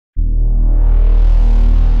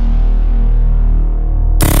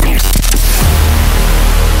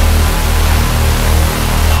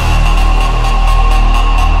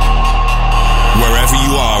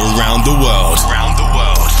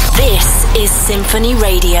SINPHONY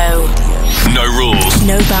Radio. No rules.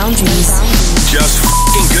 No boundaries. Just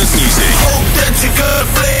f***ing good music. Hope that you're good,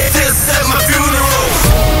 please. This at my funeral.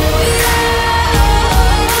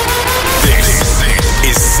 This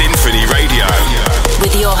is SINPHONY Radio.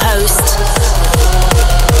 With your host,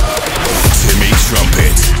 Timmy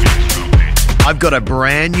Trumpet. I've got a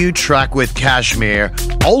brand new track with KSHMR.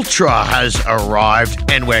 Ultra has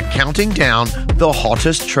arrived and we're counting down the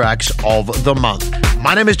hottest tracks of the month.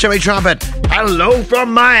 My name is Timmy Trumpet. Hello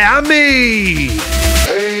from Miami.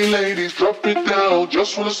 Hey ladies, drop it down.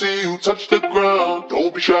 Just wanna see you touch the ground.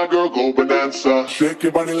 Don't be shy, girl, go bonanza. Shake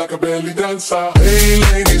your body like a belly dancer. Hey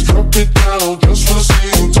ladies, drop it down. Just wanna see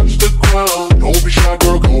you touch the ground. Don't be shy,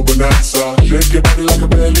 girl, go bonanza. Shake your body like a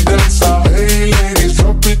belly dancer. Hey ladies,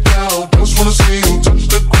 drop it down. Just wanna see you touch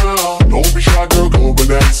the ground. Don't be shy, girl, go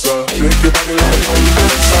bonanza. Shake your body like a belly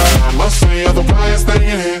dancer. I must say, you're the flyest thing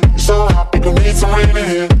in here. You're so hot, you can need some rain in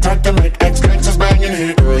here. Time to make ex-gangsters bang in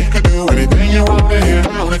here. Girl, you can do anything you want in here.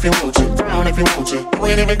 Down if you want to, down if you want to. You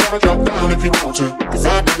ain't even gotta drop down if you want to. Cause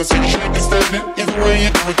I've never seen you shake and standing. Either way you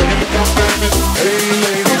do it, you look outstanding. Hey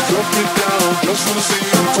ladies, drop it down. Just wanna see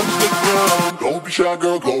you touch the ground. Don't be shy,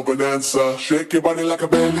 girl, go bonanza. Shake your body like a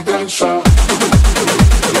belly dancer.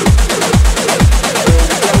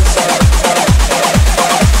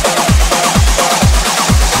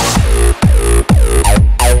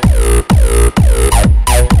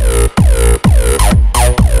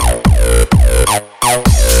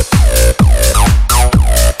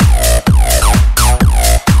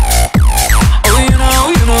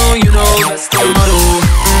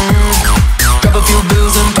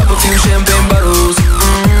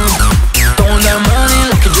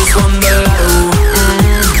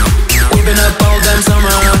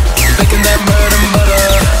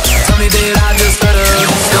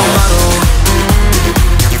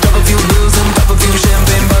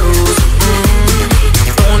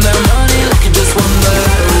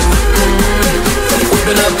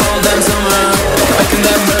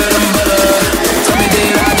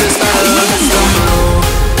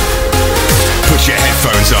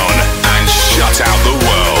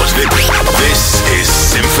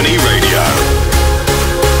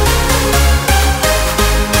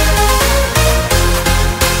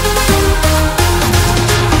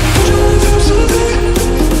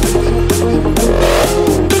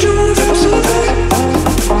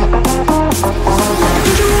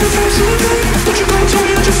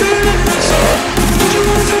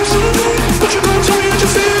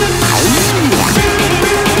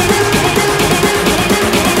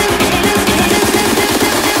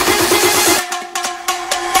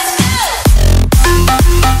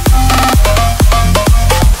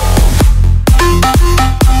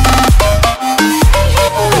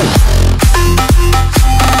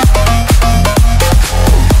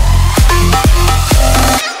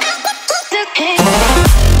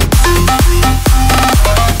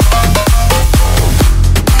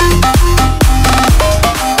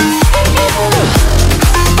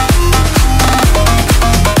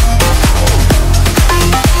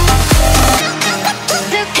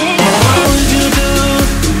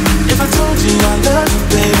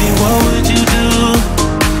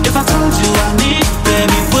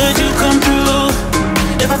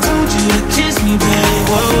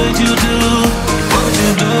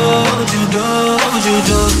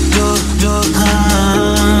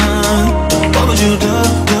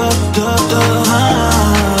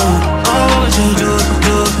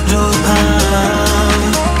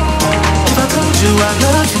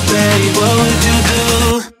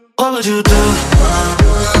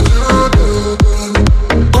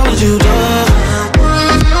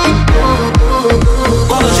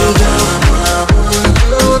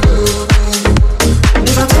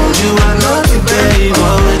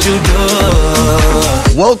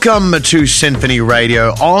 Welcome to SINPHONY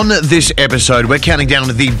Radio. On this episode, we're counting down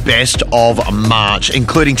the best of March,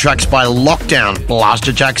 including tracks by Lockdown,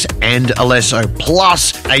 Blaster Jacks, and Alesso,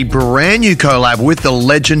 plus a brand new collab with the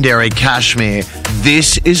legendary KSHMR.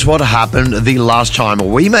 This is what happened the last time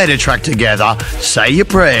we made a track together. Say your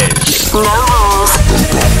prayers. no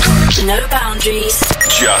rules, no boundaries.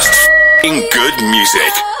 Just f***ing good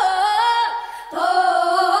music.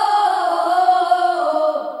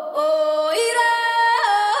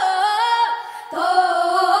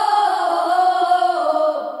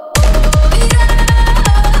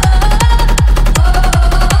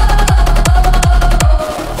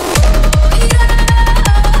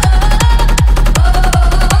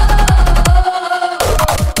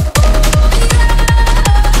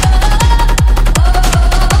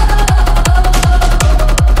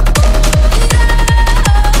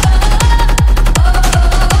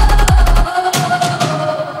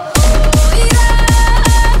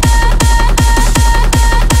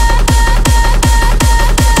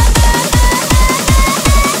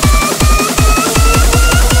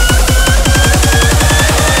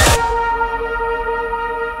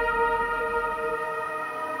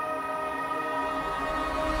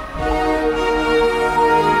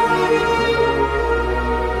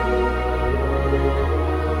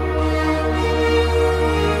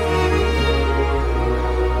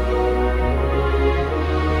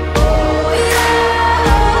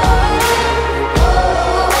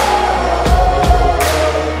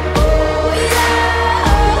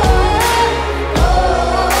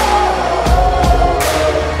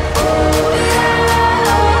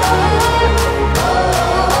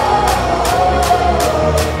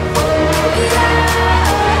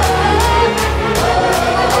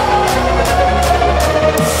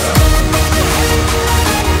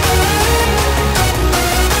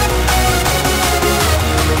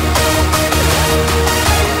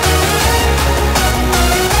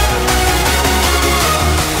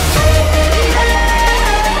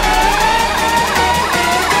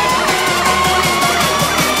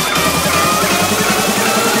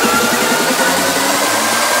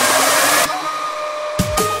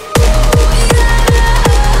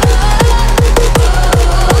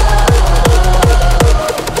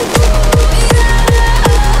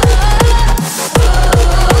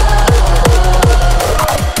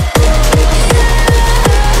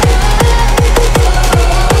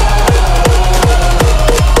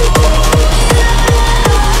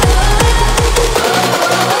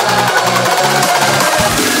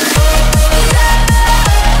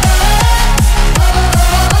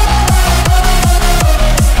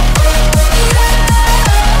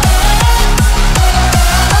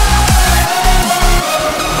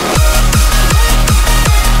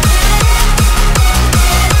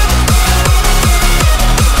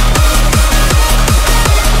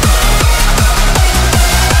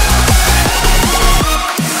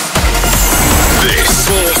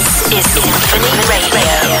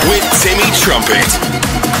 Trumpet.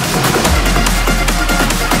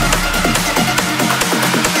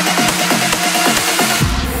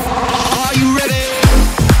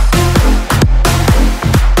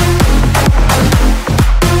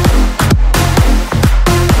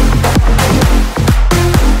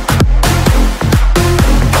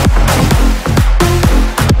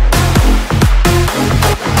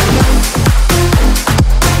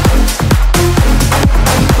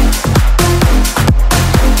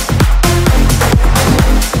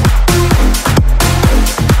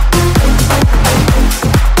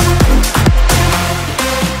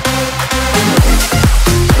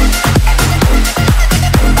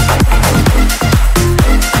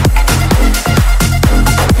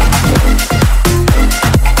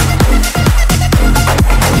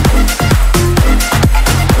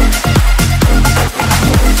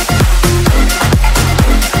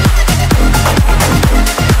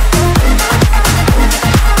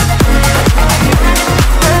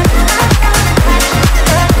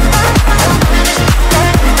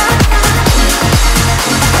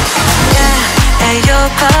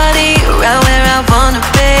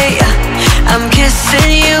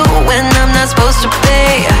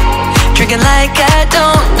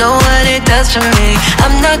 To me,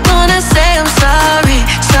 I'm not gonna say I'm sorry,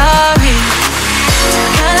 sorry.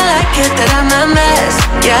 Kinda like it that I'm a mess,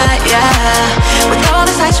 yeah, yeah. With all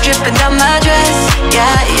this ice dripping down my dress,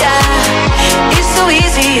 yeah, yeah. It's so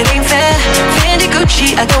easy, it ain't fair. Fendi,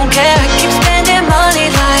 Gucci, I don't care. I keep spending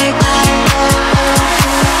money like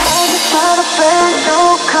I just bought a brand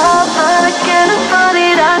new car, but I can't afford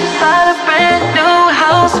it. I just bought a brand new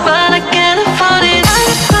house, but I can't afford it. I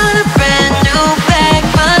just bought a brand new bag,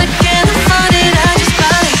 but I can't afford it. I just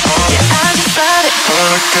bought it, yeah, I just bought it,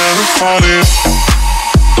 but I can't afford it.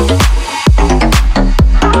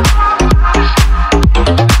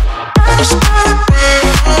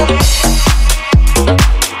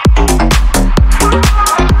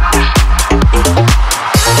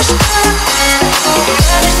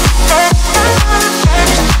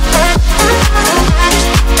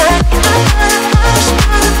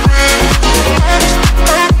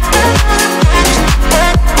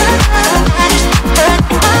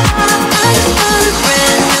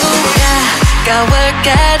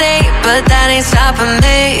 But that ain't stopping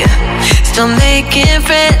me. Still making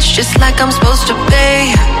friends just like I'm supposed to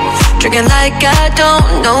be. Drinking like I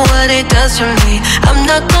don't know what it does for me. I'm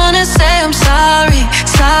not gonna say I'm sorry,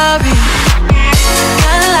 sorry.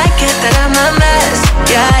 Kinda like it that I'm a mess,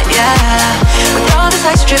 yeah, yeah. With all this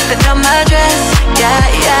ice dripping down my dress, yeah,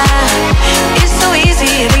 yeah. It's so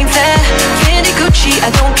easy, it ain't fair. Fendi, Gucci,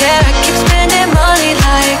 I don't care. I keep spending money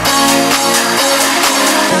like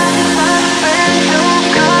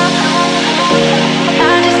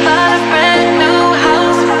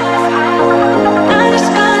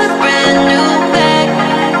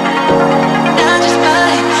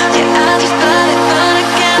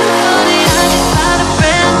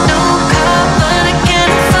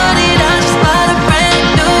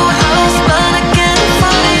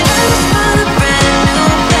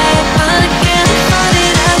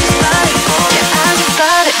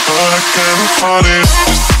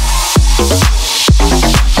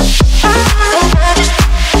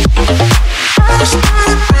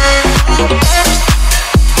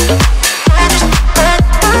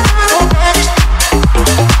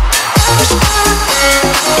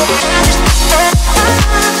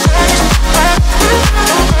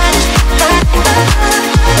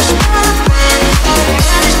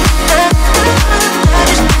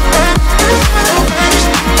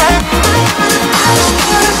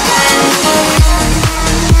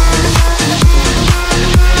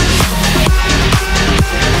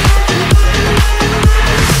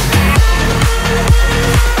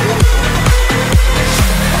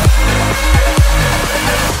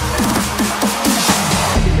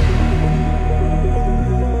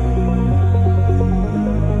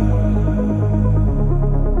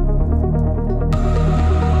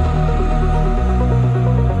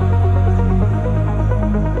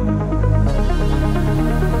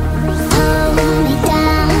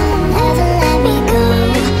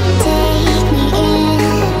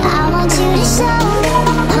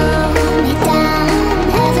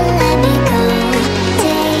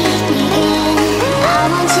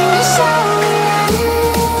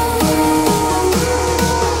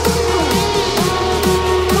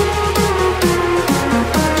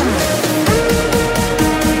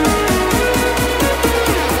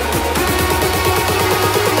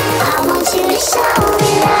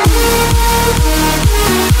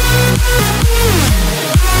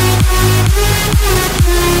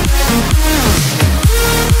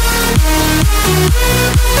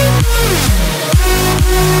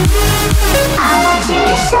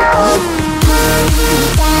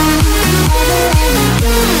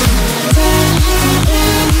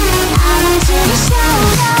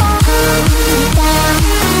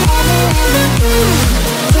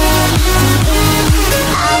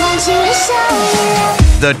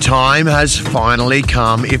The time has finally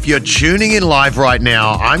come. If you're tuning in live right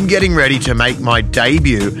now, I'm getting ready to make my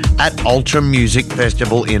debut at Ultra Music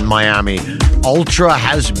Festival in Miami. Ultra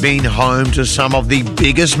has been home to some of the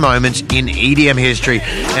biggest moments in EDM history,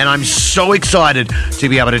 and I'm so excited to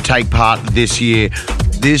be able to take part this year.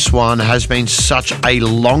 This one has been such a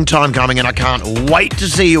long time coming, and I can't wait to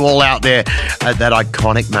see you all out there at that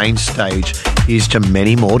iconic main stage. Here's to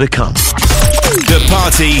many more to come. The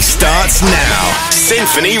party starts now.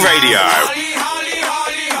 Sinphony Radio.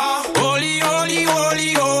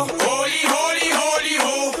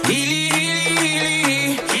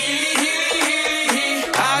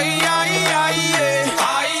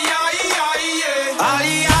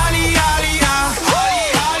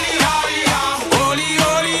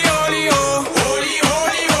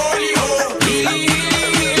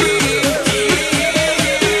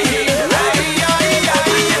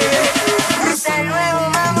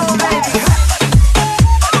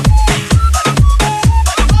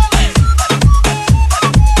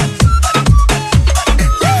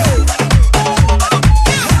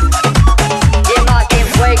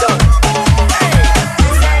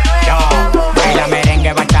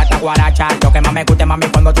 Me gusta, mami,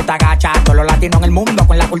 cuando tú te agachas. Todos los latinos en el mundo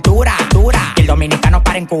con la cultura dura. Y el dominicano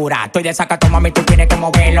para en cura. Estoy de sacato, mami, tú tienes que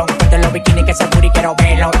moverlo. Ponte los bikinis que se puri y quiero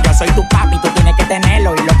verlo. Yo soy tu papi, tú tienes que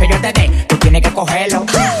tenerlo. Y lo que yo te dé, tú tienes que cogerlo.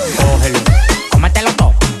 Cógelo, cómetelo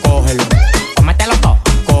todo, cógelo. Cómetelo todo,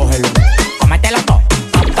 cógelo. Cómetelo todo,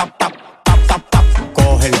 top, top, top, top, top, top.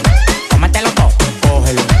 Cógelo, cómetelo todo,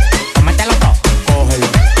 cógelo. Cómetelo todo, cógelo.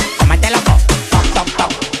 Cómetelo todo, top, top, top,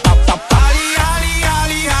 top, top, top.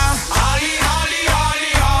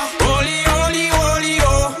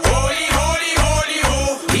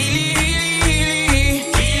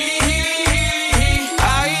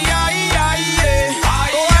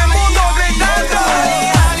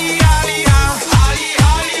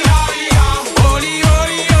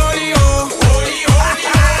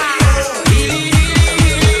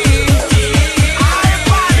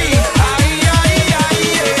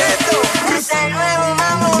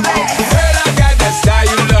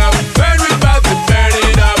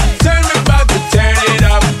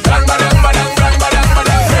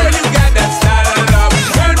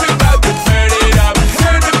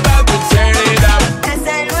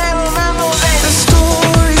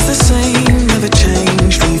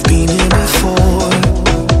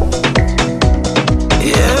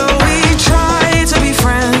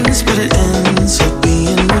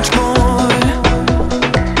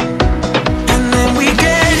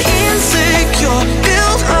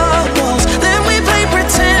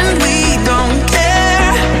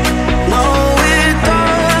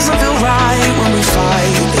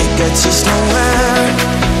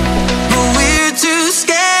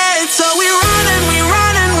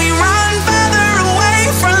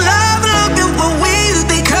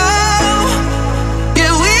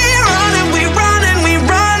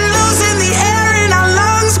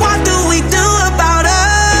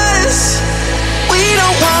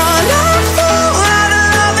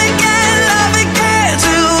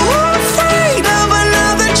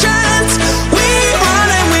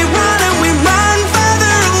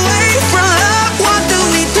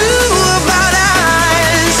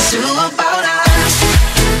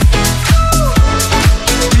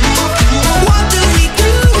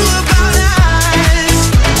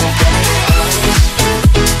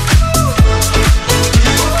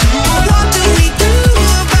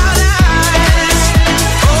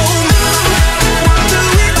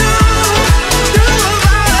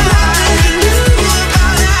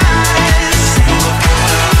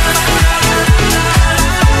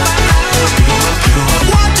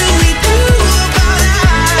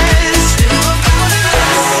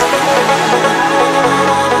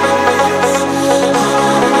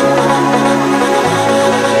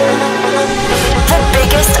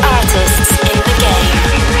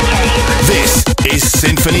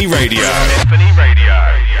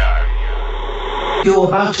 You're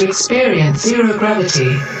about to experience zero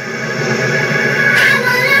gravity.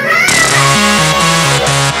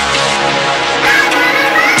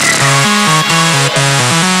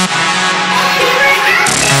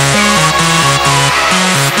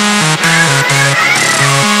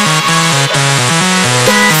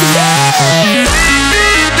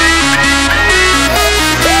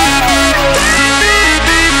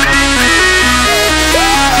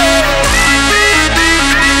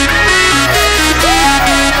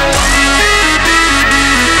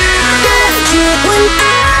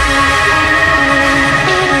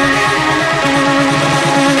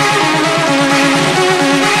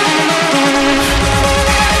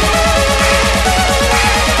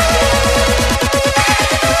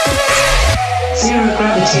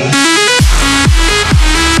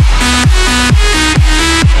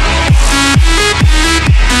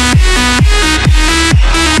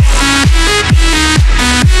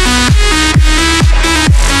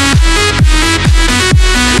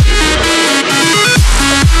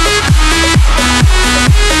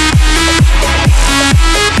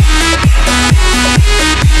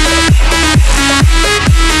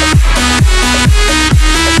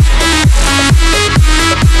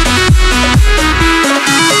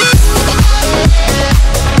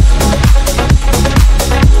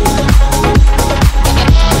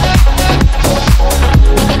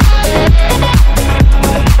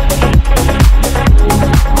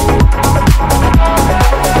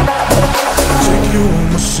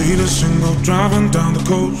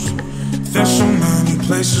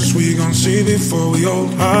 before we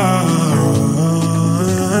old.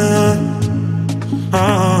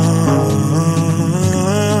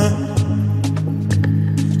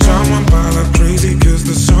 Time went by like crazy, cause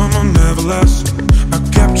the summer never lasts. I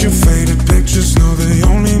kept your faded pictures, no, they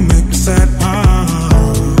only make me sad.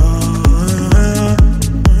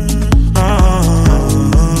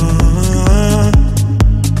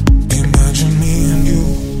 Imagine me and you,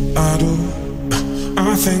 I do.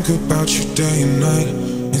 I think about you day and night.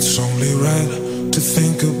 It's only right to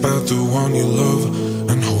think about the one you love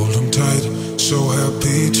and hold them tight. So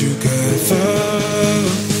happy together.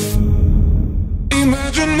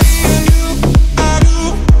 Imagine me and you, I do.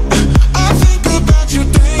 I think about you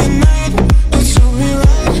day and night. It's only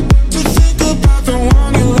right to think about the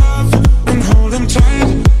one you love and hold them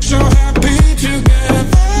tight. So happy together.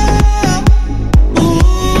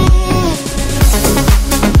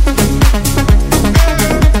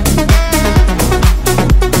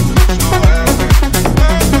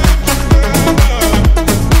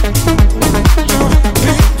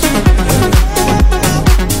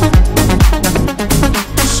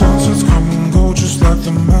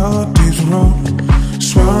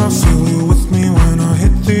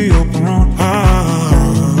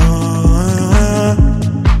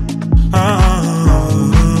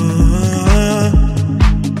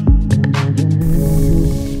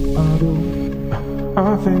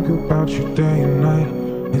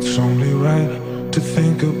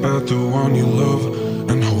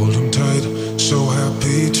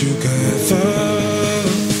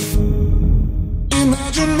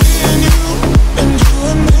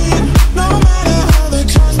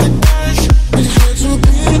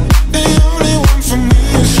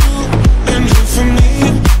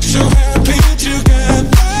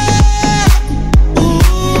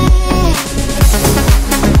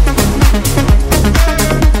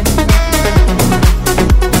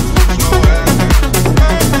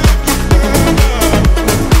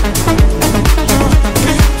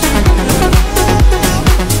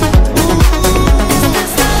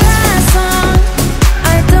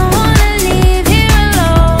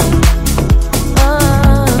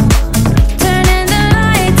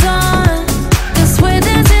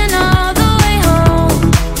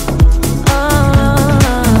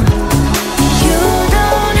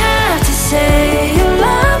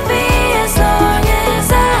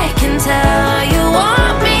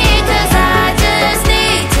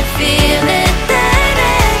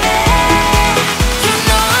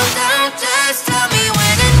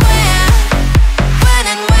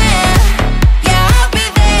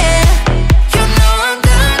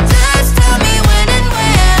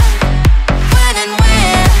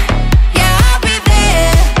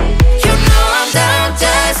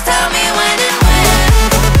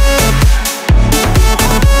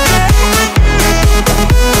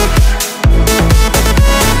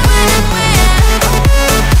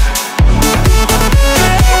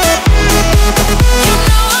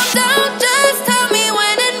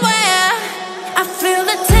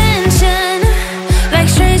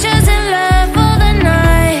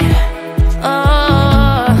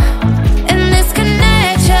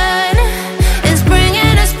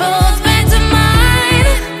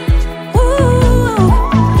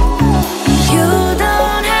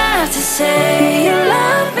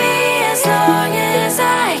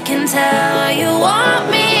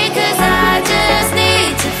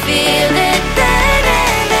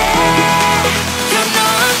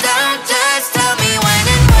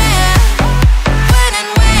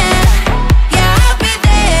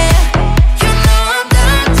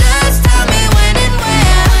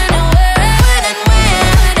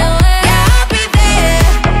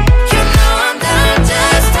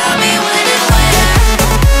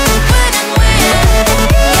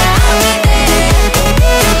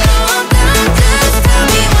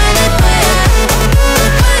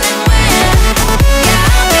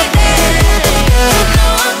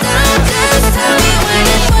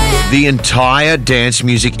 The entire dance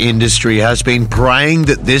music industry has been praying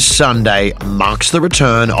that this Sunday marks the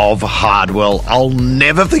return of Hardwell. I'll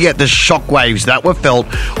never forget the shockwaves that were felt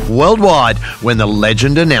worldwide when the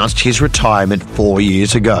legend announced his retirement 4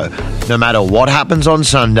 years ago. No matter what happens on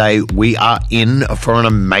Sunday, we are in for an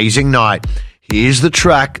amazing night. Here's the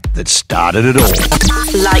track that started it all.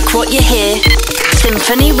 Like what you hear?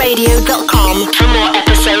 SINPHONYRadio.com for more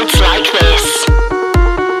episodes like this.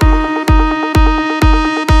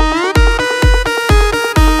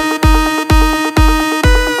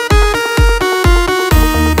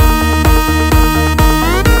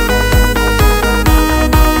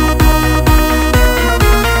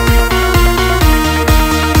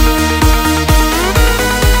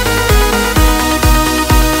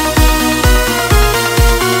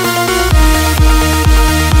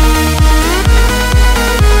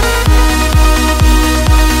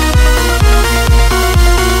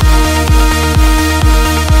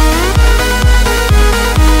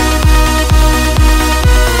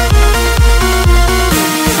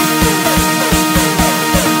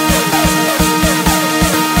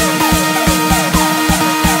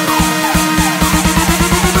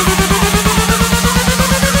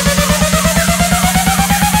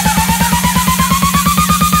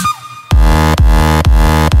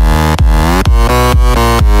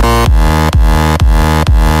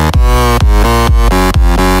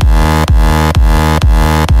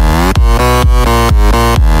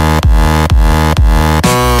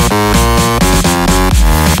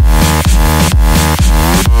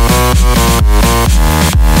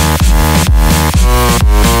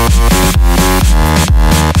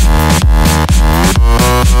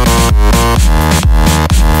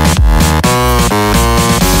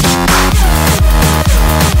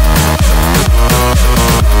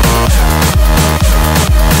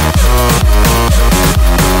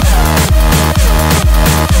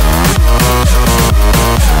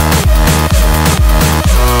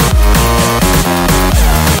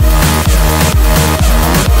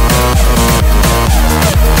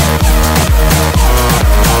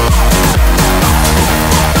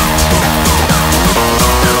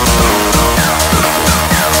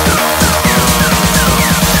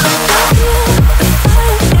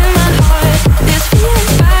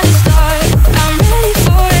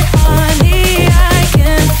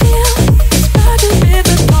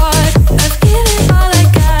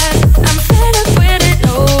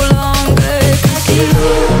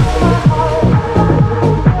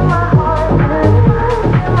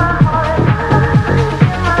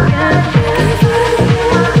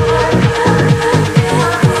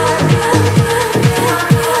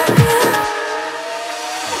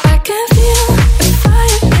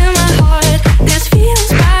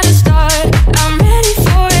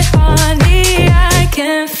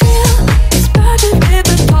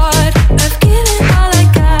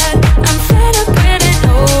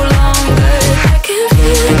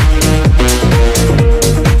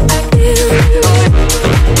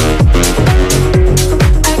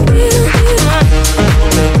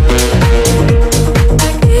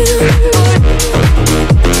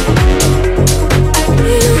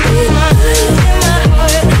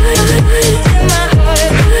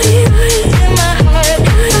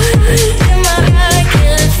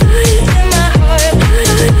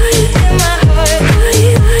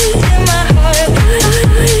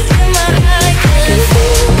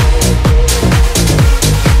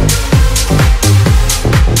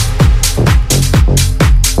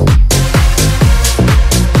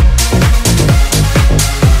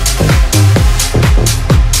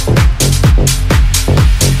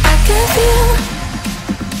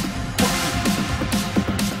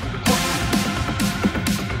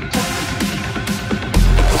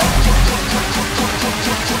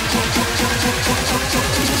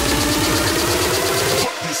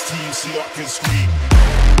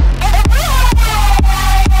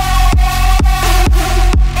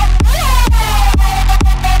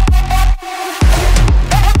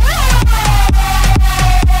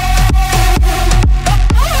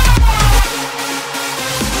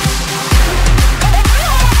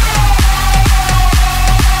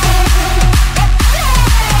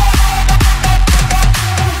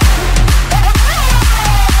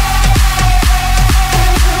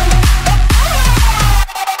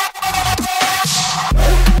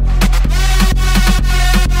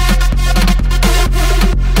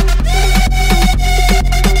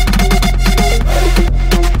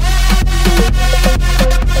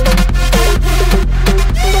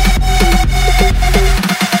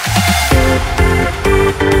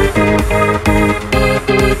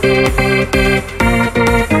 I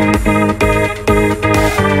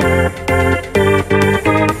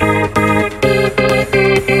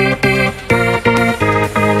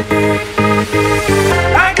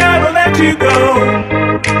gotta let you go.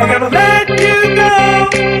 I gotta let you go.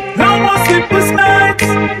 No more sleepless nights.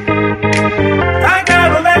 I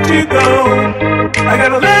gotta let you go. I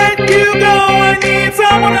gotta let you go. I need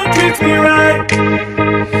someone who treats me right.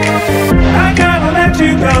 I gotta let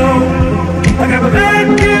you go. I gotta let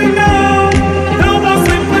you go. No more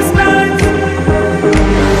sleepless nights.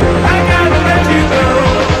 I gotta let you go.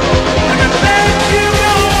 I gotta let you go.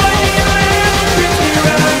 I need someone who treats me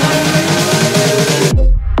right.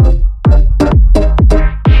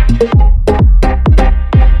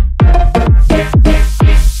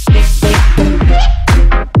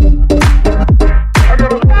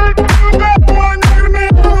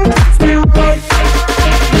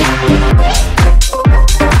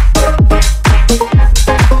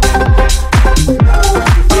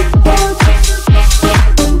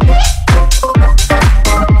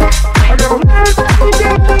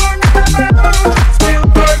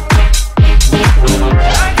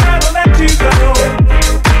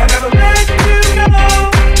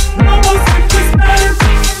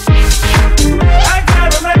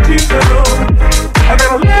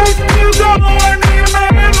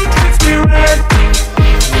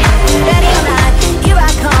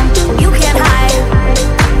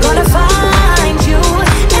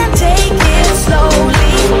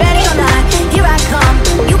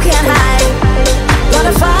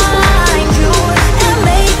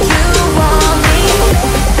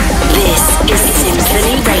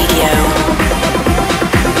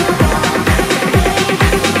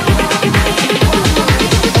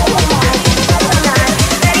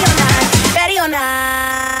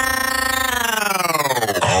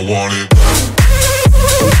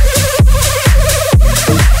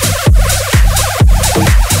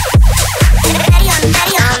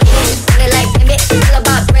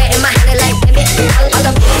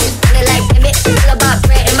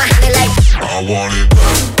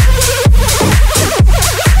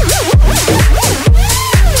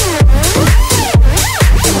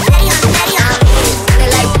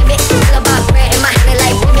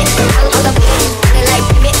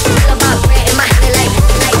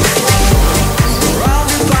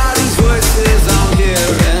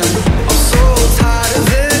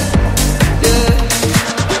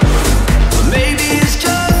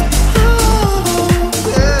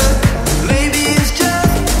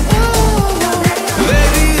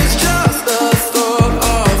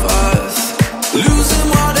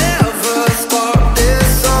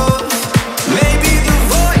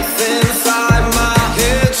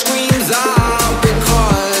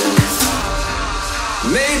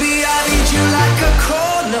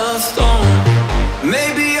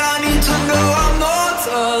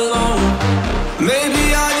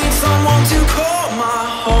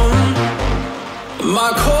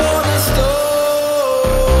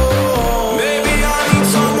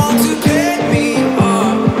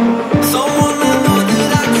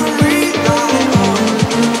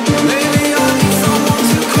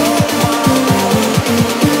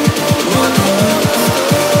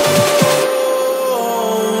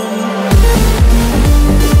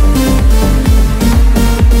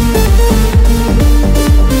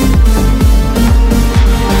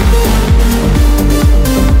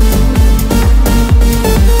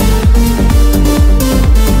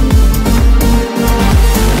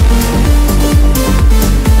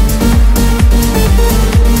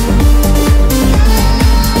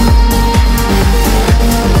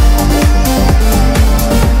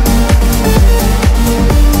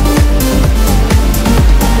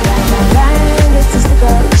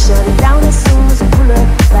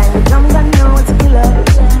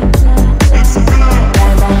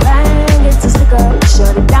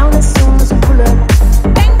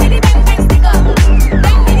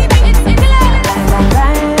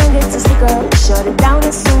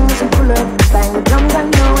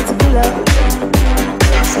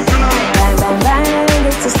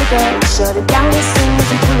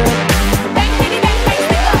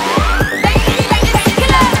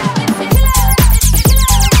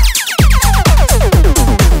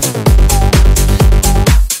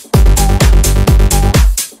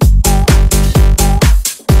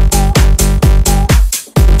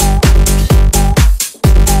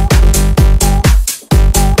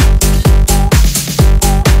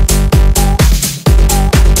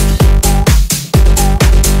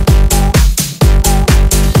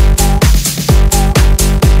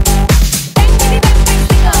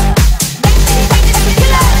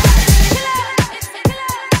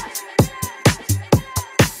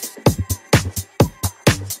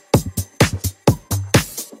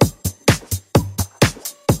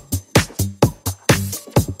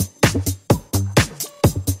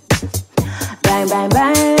 bang,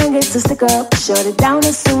 bang, it's a stick up. Shut it down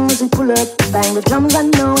as soon as we pull up. Bang the drums, I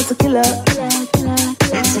know it's a killer.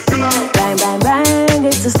 It's a killer. Bang, bang, bang,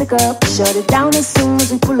 it's a stick up. Shut it down as soon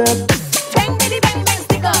as we pull up. Bang, bitty, bang, bang,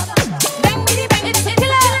 stick up. Bang, bitty, bang, it's a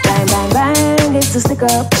killer. Bang, bang, bang, it's a stick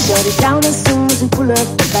up. Shut it down as soon as we pull up.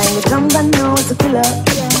 Bang the drums, I know it's a killer.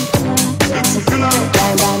 It's a killer.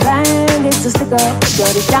 Bang, bang, bang, it's a stick up.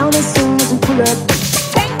 Shut it down as soon as we pull up.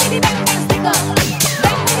 Bang, bitty, bang, bang, stick up.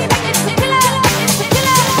 Bang, bitty, bang, it's a killer. It's a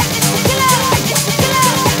killer. It's a killer.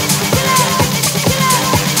 It's a killer.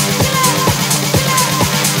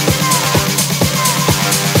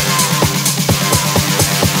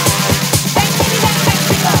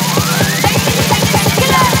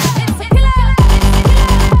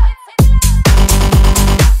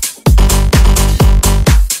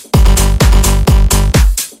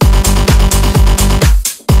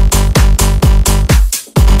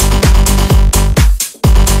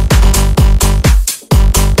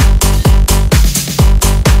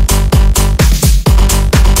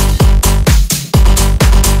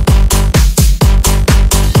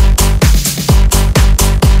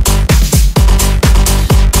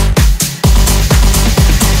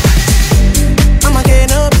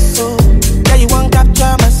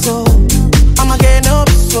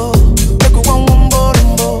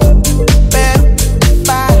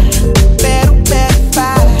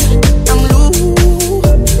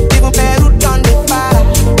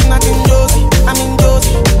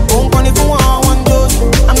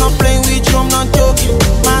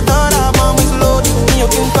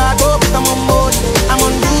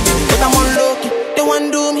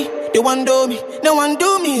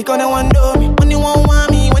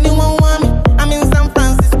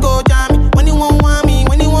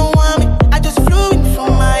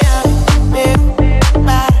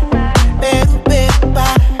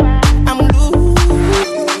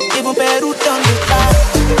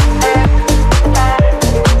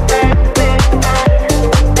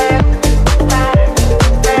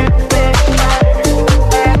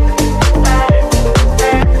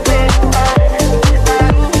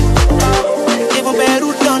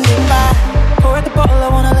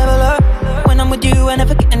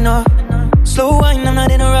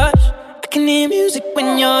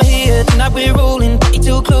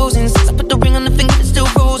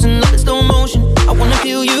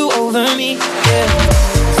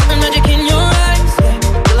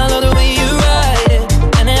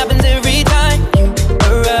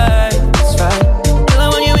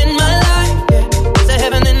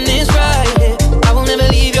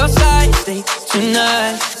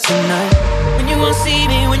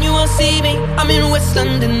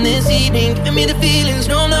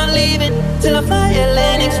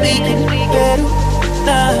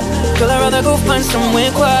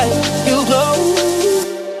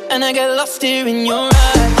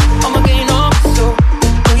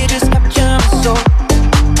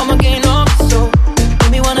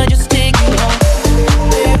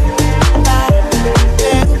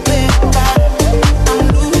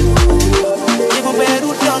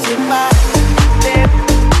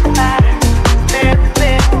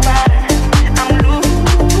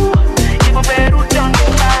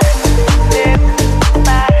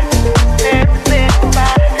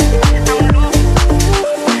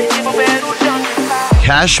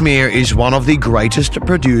 KSHMR is one of the greatest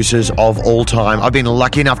producers of all time. I've been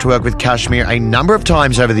lucky enough to work with KSHMR a number of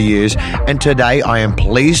times over the years, and today I am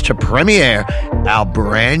pleased to premiere our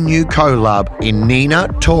brand new collab in Nina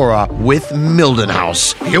Tora with Milden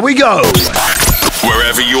House. Here we go!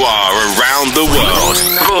 Wherever you are around the world,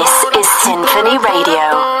 This is Symphony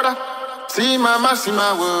Radio. Si mama, si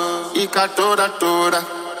mawo, ika tora tora.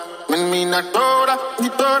 Menina tora, ni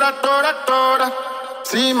tora tora tora.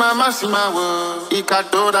 Si mama, si mawo, ika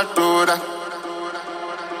tora tora.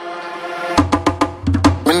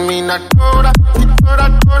 Menina tora, ni tora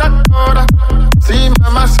tora tora. Si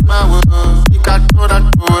mama, si mawo, ika tora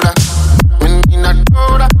tora. Menina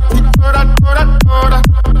tora, ni tora tora tora.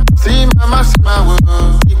 Si mama, si mawo,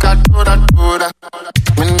 ika tora tora.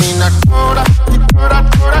 Menina tora, ni tora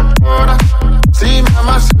tora tora. Si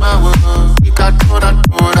mama, si mawo, ika tora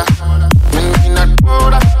tora. Menina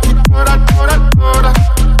tora, ni tora tora tora.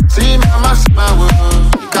 Si mama, si mawo,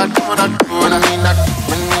 ika tora tora.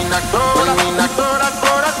 Menina tora, menina tora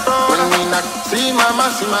tora tora. Menina, si mama,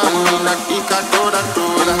 si mawo, menina ika tora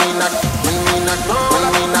tora. Menina tora,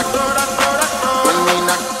 menina tora tora tora.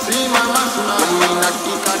 Menina, si mama, si mawo, menina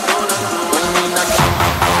ika tora tora. Menina.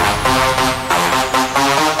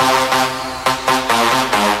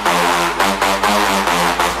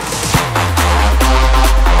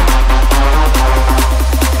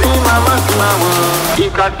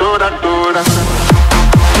 Ika tora tora.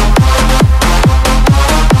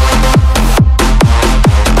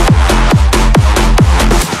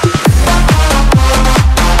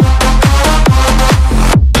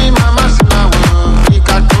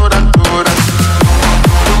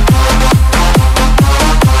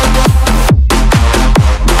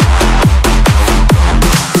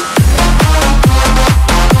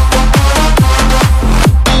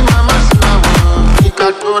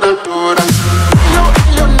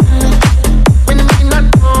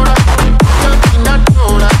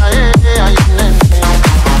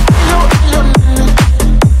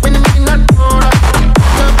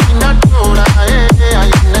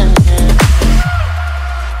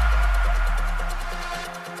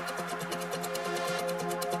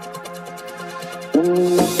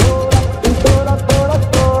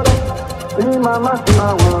 See mama, see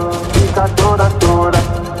my world. Fica toda, toda.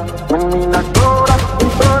 Menina toda,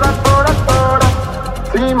 toda, toda, toda.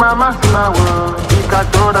 See mama, see my world. Fica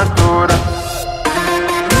toda, toda.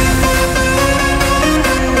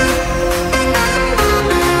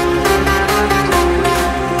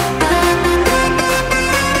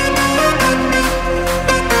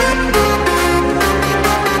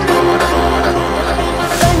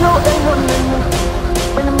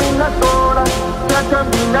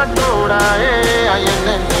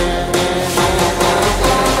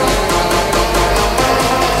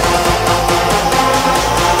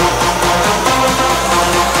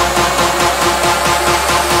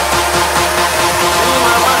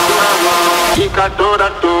 Toda,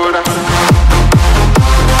 toda.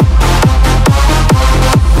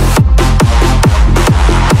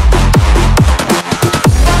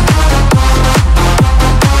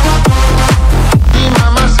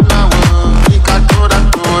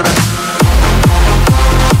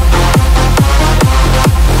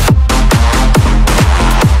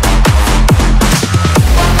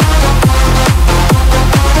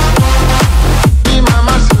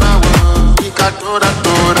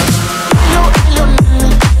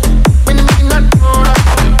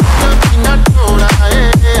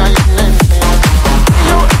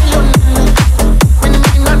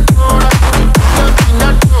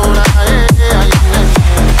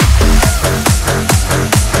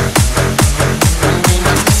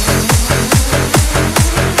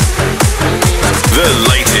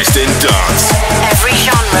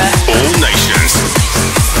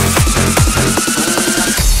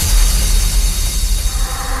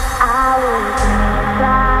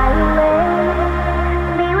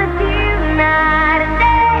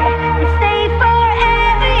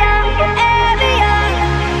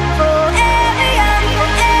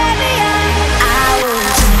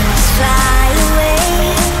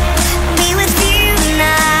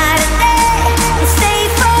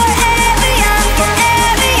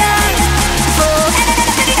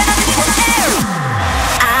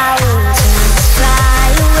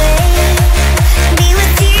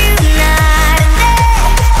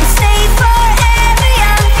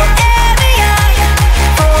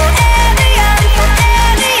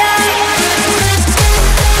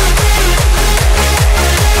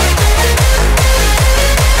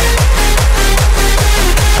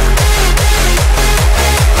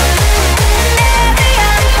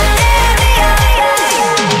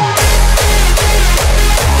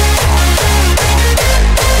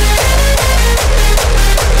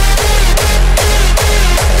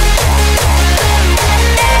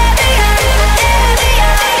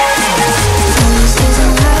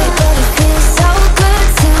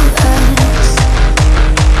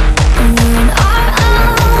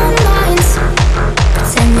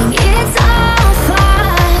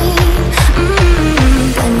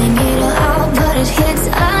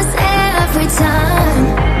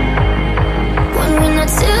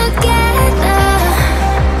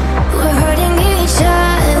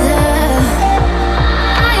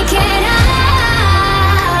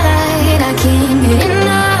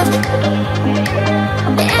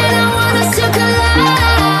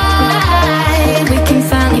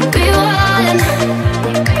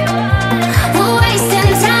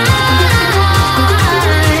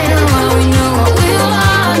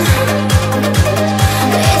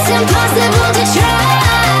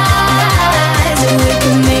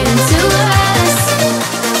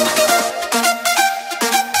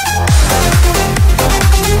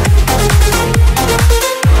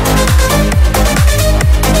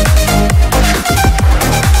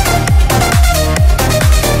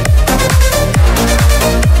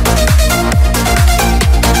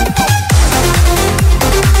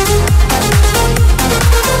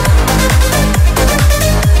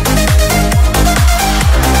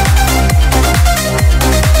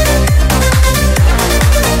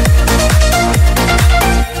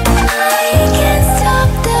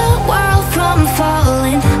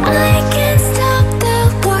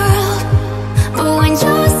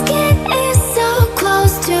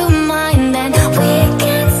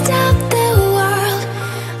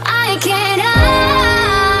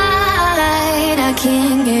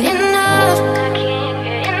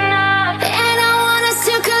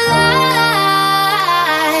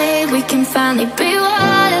 finally be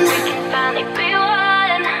one.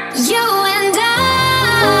 You and I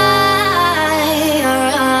are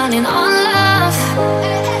running on love.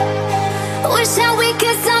 Wish that we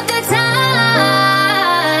could stop the time,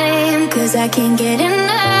 'cause I can't get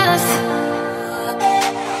enough.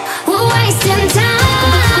 We're wasting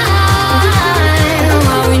time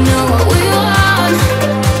while we know what we want.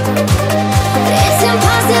 It's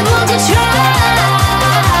impossible to try.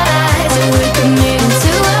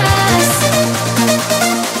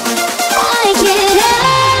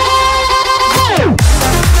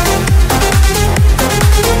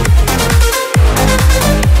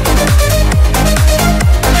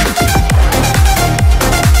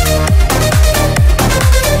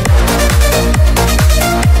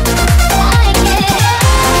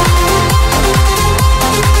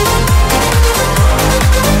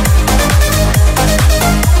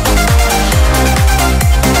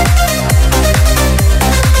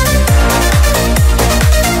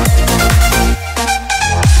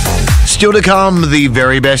 Still to come, the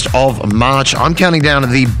very best of March. I'm counting down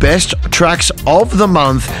the best tracks of the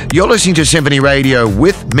month. You're listening to Symphony Radio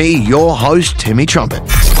with me, your host, Timmy Trumpet.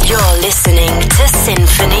 You're listening to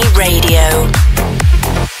Symphony Radio.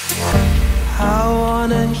 I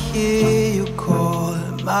wanna hear you call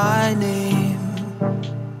my name.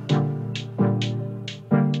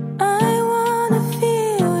 I wanna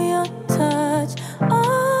feel your touch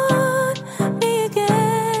on me again.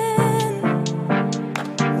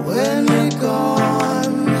 When you're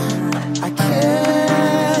gone, I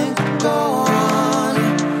can't go on.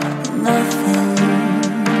 Nothing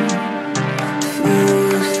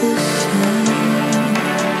feels the same.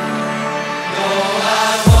 No,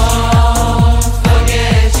 I won't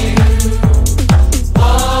forget you.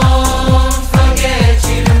 Won't forget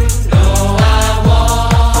you. No, I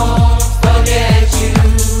won't forget you.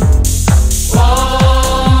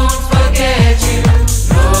 Won't forget you.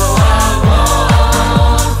 No, I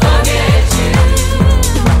won't forget you.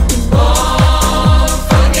 Won't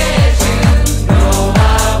forget you. No,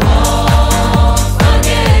 I won't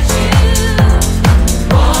forget you.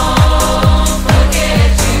 Won't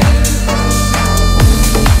forget you.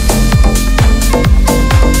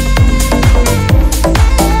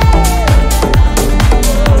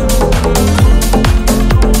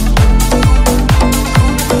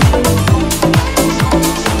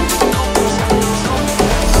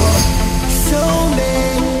 Show me,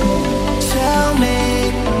 tell me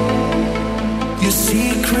your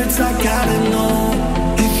secrets. I gotta know.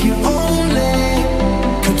 If you only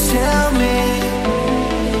could tell me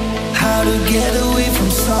how to get away from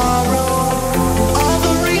sorrow. All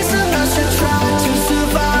the reason I should try to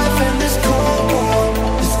survive in this cold world,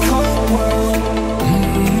 this cold world.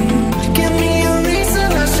 Give me a reason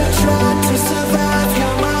I should try to survive.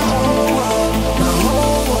 You're my whole world, my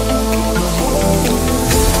whole world, my whole world.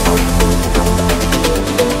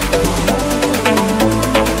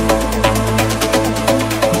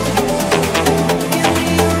 Give me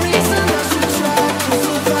a reason I should try to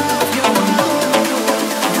survive. You're my whole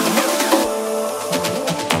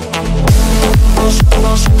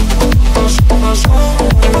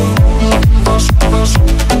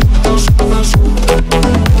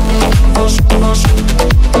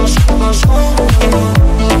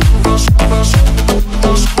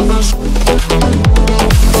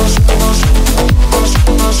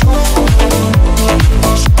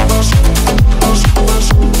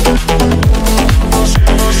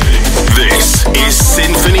This is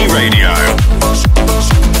Symphony Radio.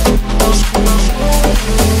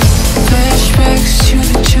 Flashbacks to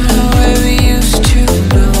the time where we used to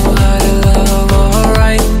know how to love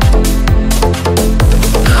alright.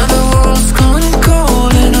 Now the world's gone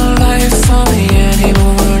cold and no life for me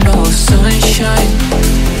anymore, no sunshine.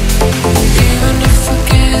 Even if I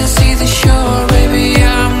can't see the shore, baby,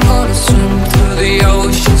 I'm gonna swim through the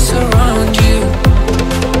oceans around you.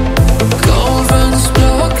 Cold runs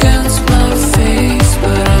blow against my face,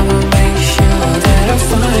 but I'ma make sure that I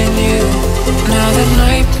find you. Now the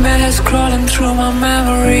nightmares crawling through my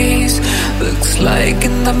memories. Looks like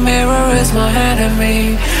in the mirror is my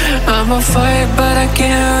enemy. I'ma fight, but I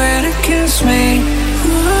can't win against me.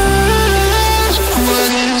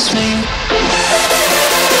 Against me.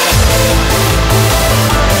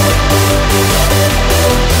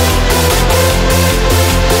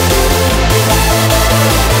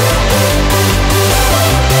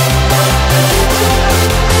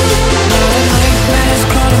 Now the nightmares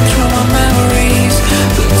crawling through my memories.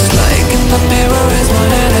 Looks like in the mirror is my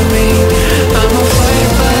enemy. I'ma fight,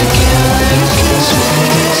 but I can't win against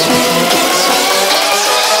me.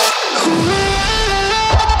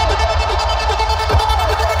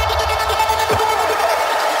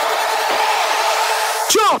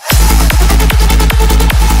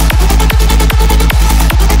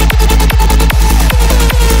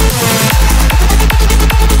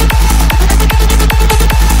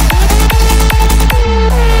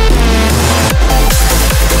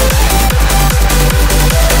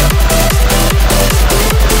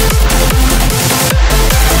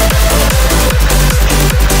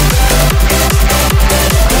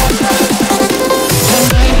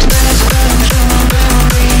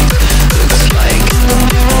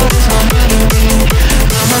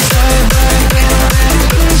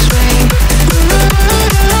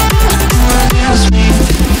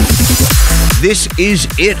 This is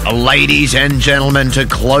it, ladies and gentlemen, to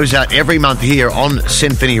close out every month here on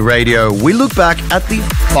Symphony Radio. We look back at the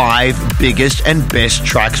 5 biggest and best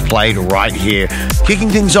tracks played right here. Kicking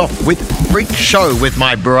things off with Freak Show with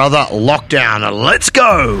my brother Lockdown. Let's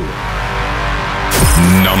go!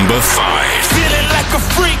 Number 5. Feeling like a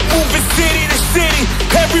freak, moving city to city.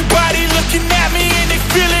 Everybody looking at me and they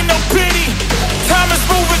feeling no pity. Time is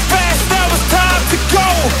moving fast, now it's time to go.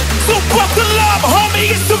 So buckle up, homie,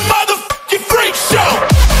 it's a motherfucking freak show.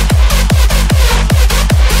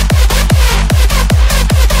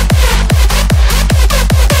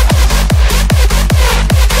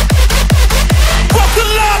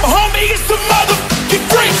 Buckle up, homie, it's a motherfucking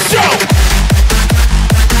freak show.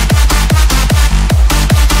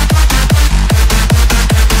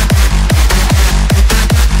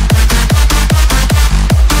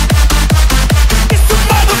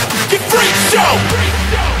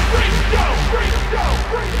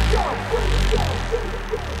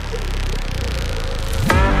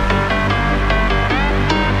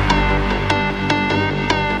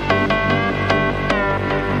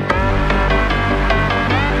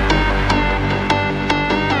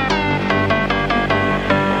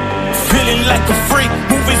 Feeling like a freak,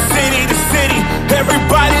 moving city to city.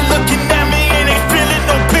 Everybody looking at me and they feeling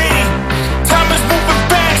no pity. Time is moving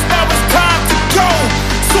fast, now it's time to go.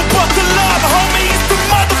 So buckle up, homie, it's the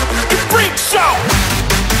motherfucking freak show.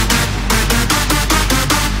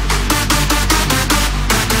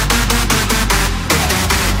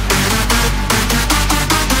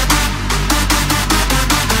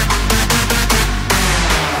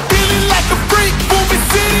 Feeling like a freak, moving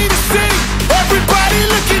city to city. Everybody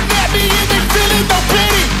looking at me and they feeling no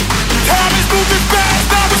pity. Time is moving fast,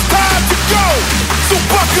 now it's time to go. So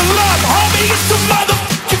buckle up, homie, it's the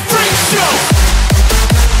motherfucking freak show.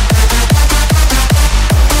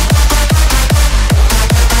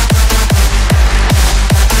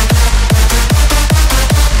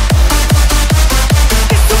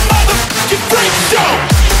 It's the motherfucking freak show.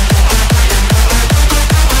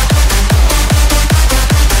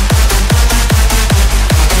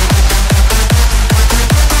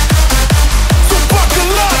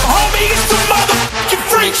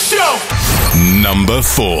 Show. Number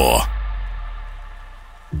 4.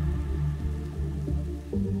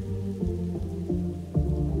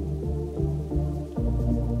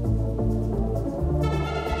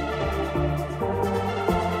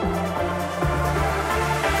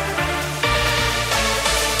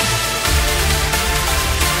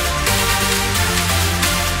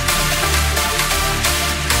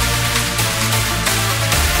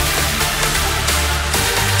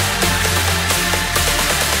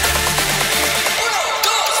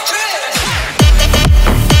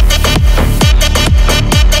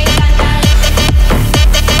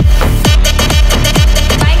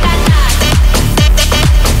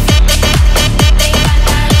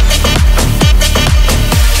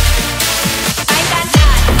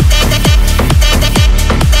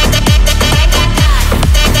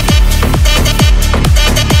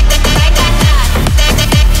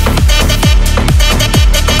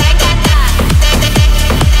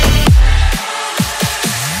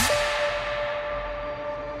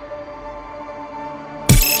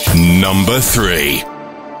 Number 3.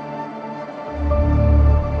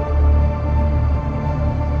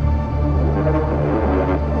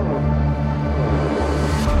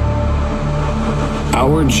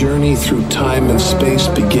 Our journey through time and space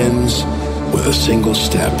begins with a single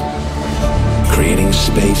step. Creating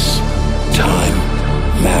space, time,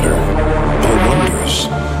 matter, or wonders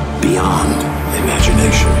beyond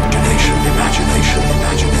imagination. Imagination, imagination,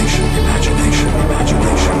 imagination, imagination, imagination,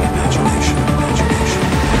 imagination, imagination, imagination,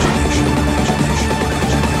 imagination.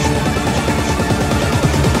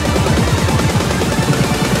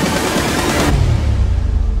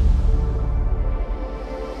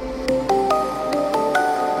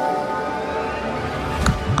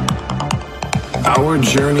 Our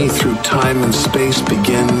journey through time and space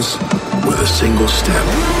begins with a single step.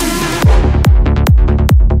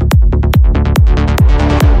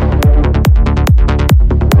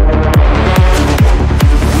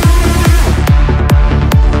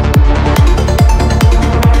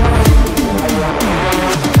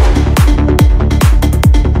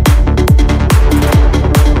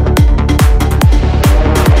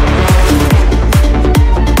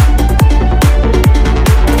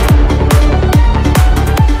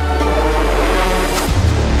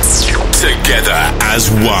 As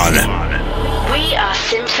one. We are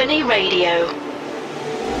Symphony Radio.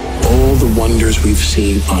 All the wonders we've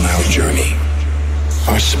seen on our journey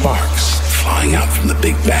are sparks flying out from the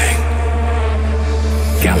Big Bang.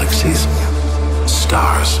 Galaxies,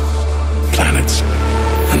 stars, planets,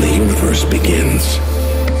 and the universe begins.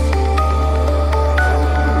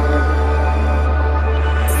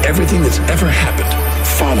 Everything that's ever happened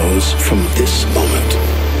follows from this moment.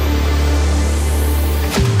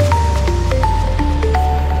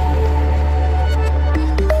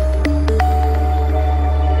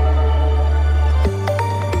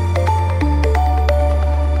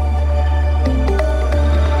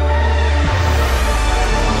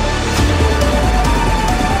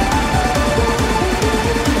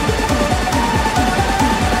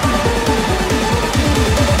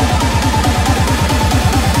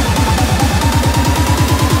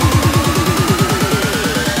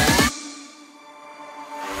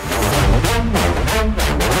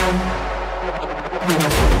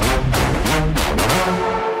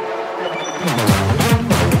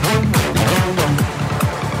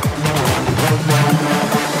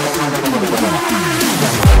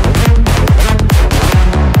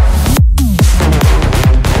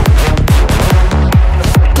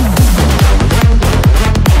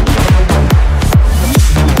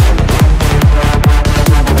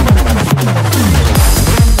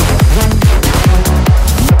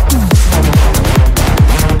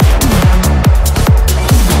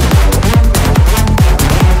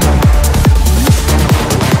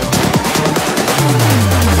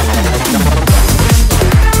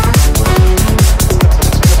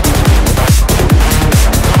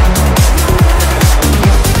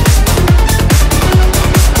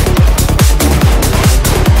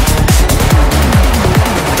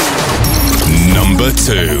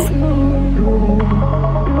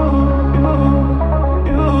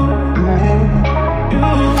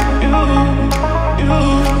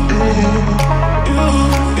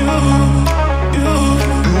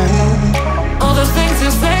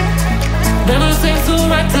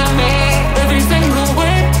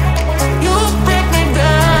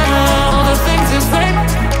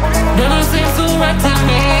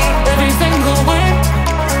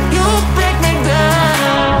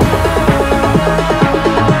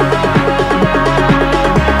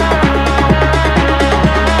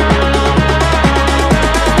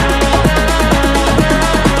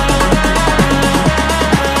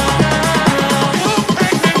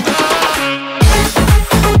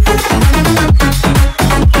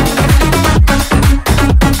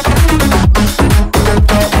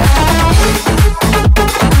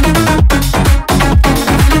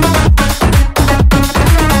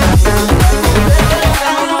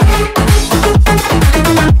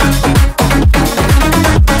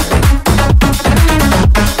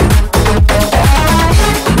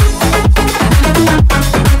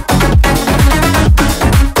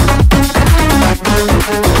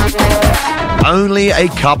 Only a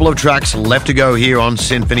couple of tracks left to go here on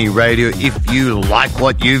Symphony Radio. If you like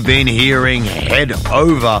what you've been hearing, head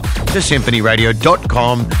over to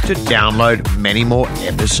symphonyradio.com to download many more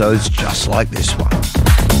episodes just like this one.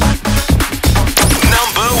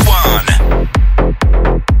 Number 1.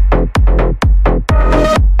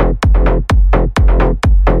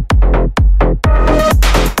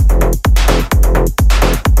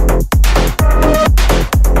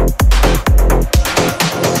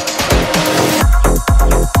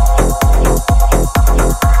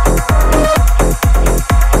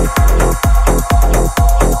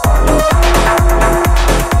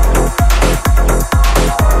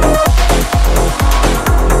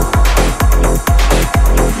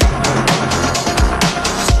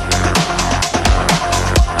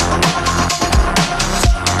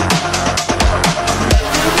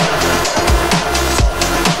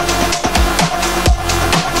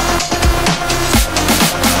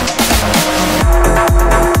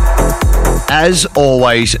 As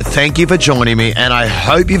always, thank you for joining me, and I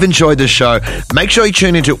hope you've enjoyed the show. Make sure you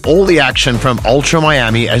tune into all the action from Ultra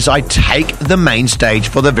Miami as I take the main stage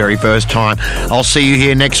for the very first time. I'll see you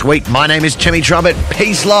here next week. My name is Timmy Trumpet.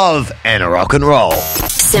 Peace, love, and rock and roll.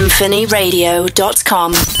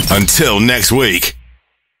 SymphonyRadio.com. Until next week.